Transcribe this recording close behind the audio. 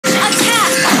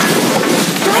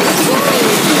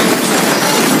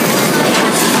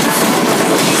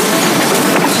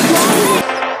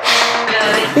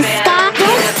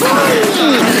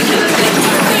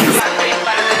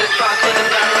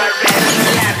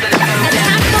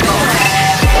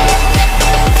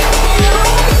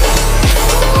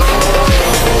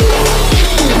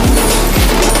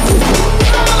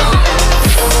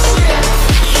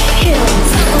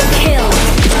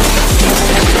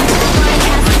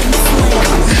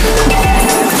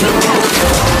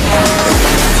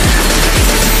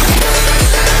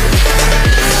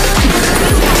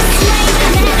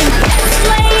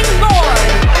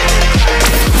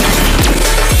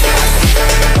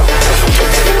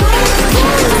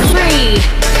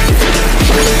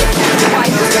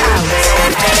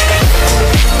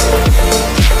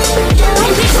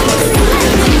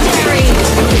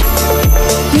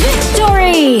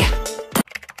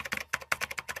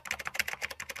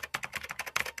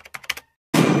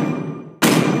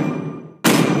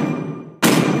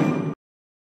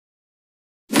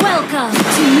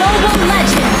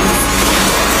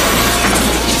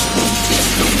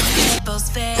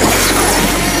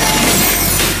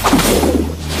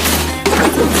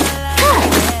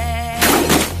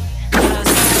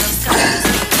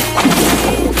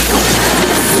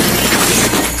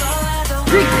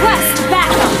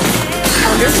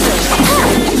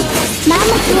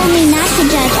to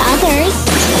judge others.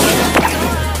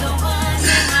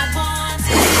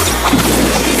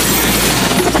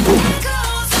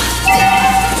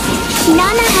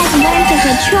 Nana has learned to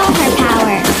control her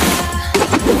power.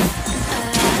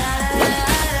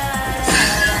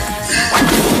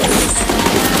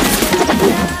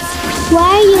 Why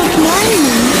are you ignoring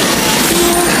me?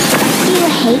 Do you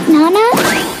hate Nana?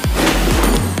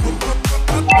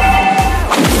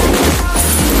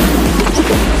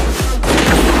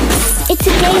 It's a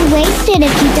day wasted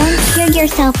if you don't cheer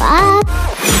yourself up.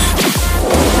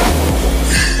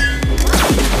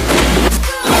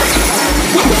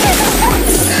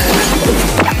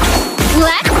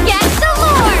 Let's get the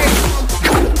Lord!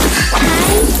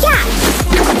 Yeah.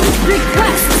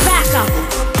 Request backup!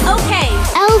 Okay!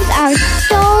 Elves are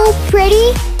so pretty,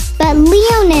 but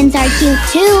leonins are cute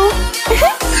too.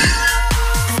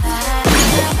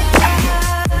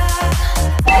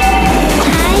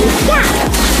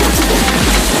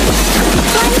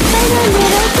 One for the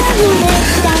little girl who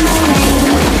lives down the lane.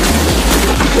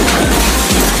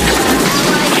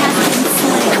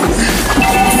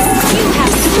 You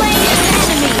have slain an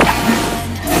enemy!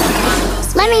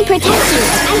 Let me protect you.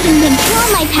 I can control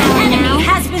my power Enemy now.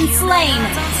 has been slain!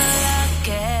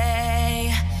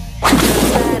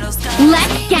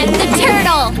 Let's get the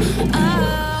turtle!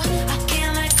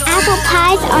 Apple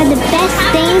pies are the best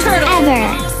things ever.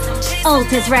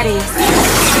 Ult is ready.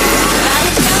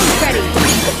 Ready.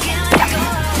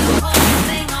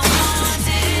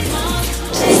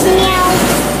 Meow.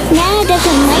 Nana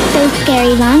doesn't like those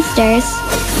scary monsters.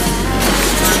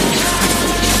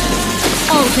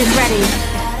 Ult is ready.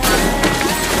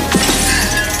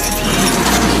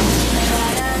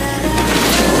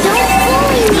 Don't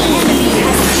bully me.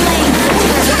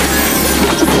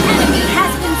 Enemy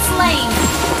has been slain.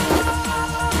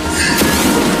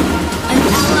 An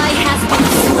ally has been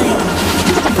slain.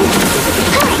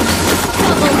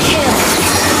 Double kill.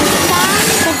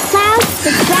 The clouds,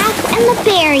 the grass, and the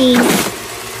berries.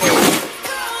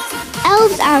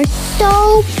 Elves are so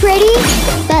pretty,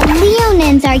 but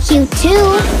leonins are cute too.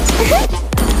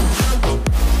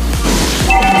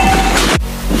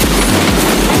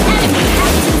 Enemy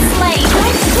has been slain.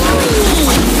 Don't bully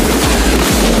me.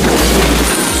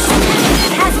 Enemy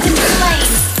has been slain.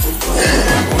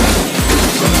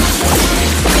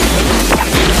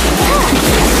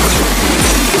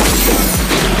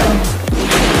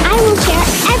 I will share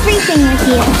everything with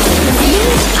you. We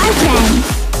are friends.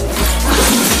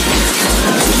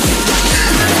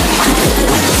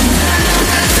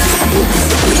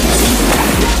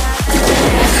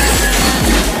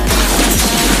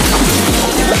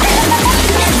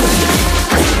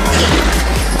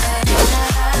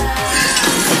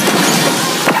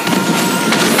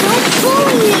 Don't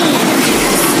bully me.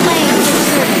 Slain the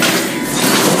servant.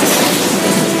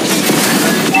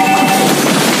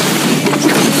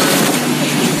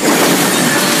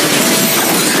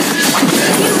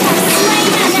 Slain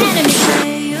an enemy.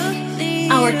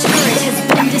 Our turret has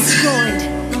been destroyed.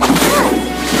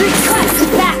 Request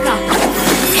backup.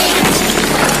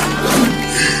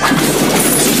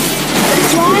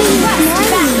 Why are you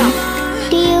ignoring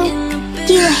me?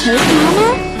 Do you hate Nana?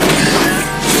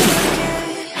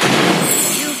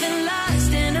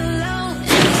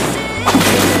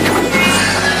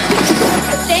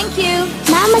 Thank you.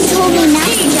 Mama told me not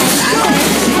to judge others.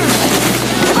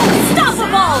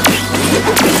 Unstoppable.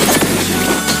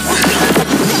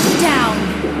 Down.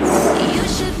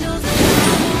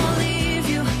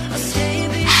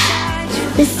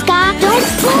 The sky, don't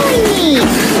bully me.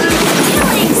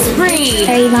 Killing spree.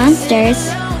 Scary monsters.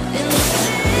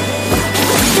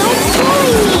 Don't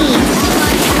bully me.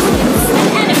 An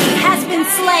enemy has been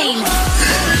slain.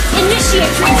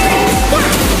 Initiate retreat.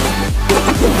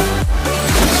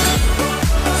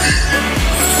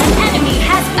 An enemy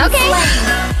has been slain.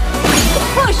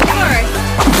 Push first.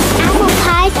 Apple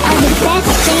pies are the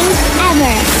best things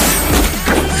ever.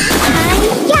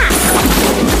 Hi-ya!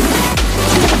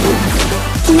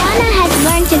 Nana has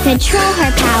learned to control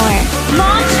her power.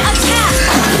 Launch attack.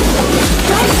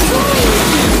 Don't bully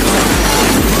me.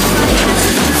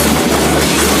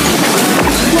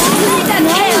 Mega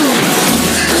kill.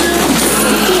 Do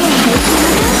you hate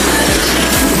Nana?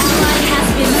 Ally has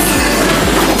been slain.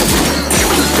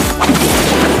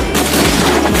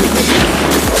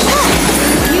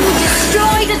 You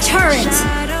destroy the turret.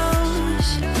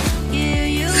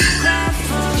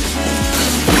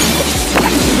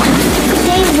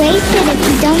 Stay wasted if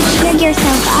you don't cheer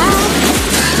yourself up.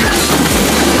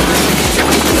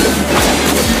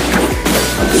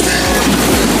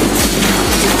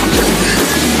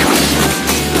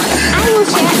 I will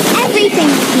share everything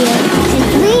with you, and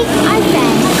we are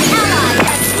friends. Ally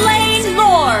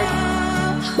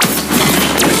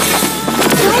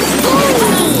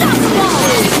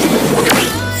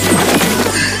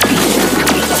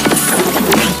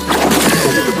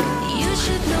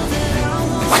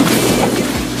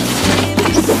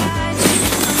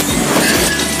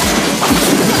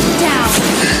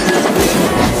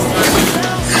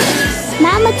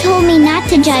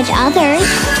to judge others.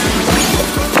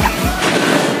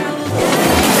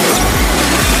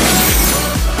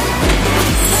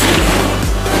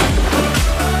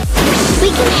 We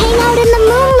can hang out in the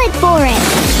moonlit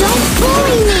forest. Don't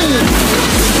bully me.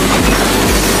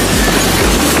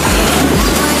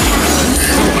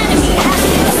 Enemy has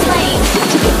been slain.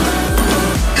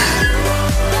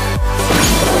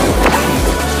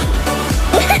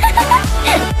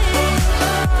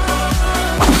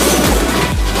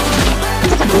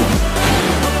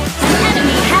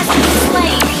 Enemy has been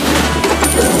slain.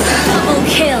 Double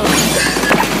kill.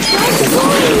 Don't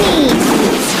bully me.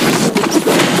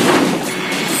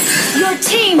 Your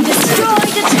team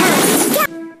destroyed a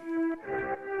turret.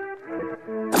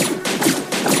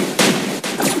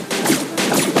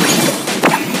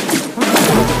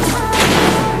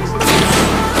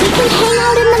 We can hang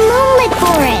out in the moonlit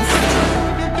forest.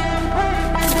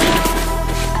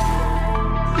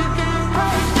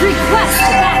 Request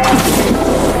backup.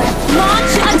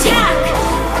 Launch attack.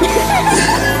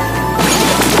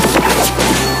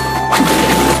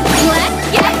 Let's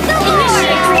get the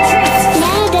initiate retreat.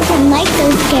 Nana doesn't like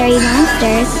those scary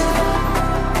monsters.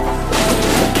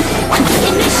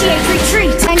 Initiate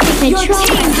retreat. Time to Your control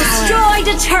team power. destroyed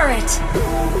a turret.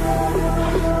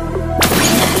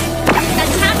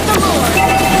 Attack the Lord.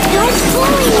 Don't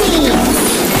bully me.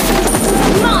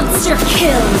 Monster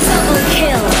kill. Double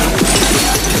kill.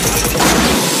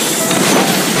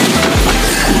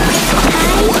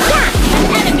 An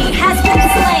enemy has been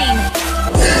slain.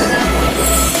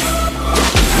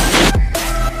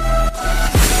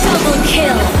 Double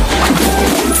kill.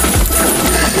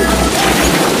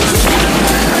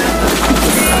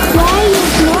 Why are you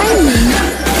ignoring me?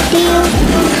 Do you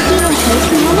hate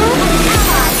Nana?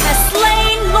 Ally has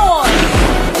slain Lord.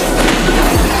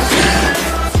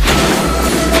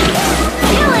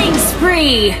 Killing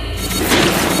spree.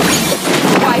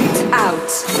 Wiped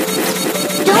out.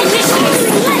 Initiate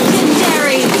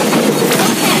legendary.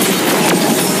 Okay.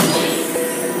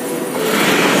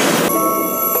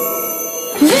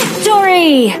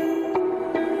 Victory!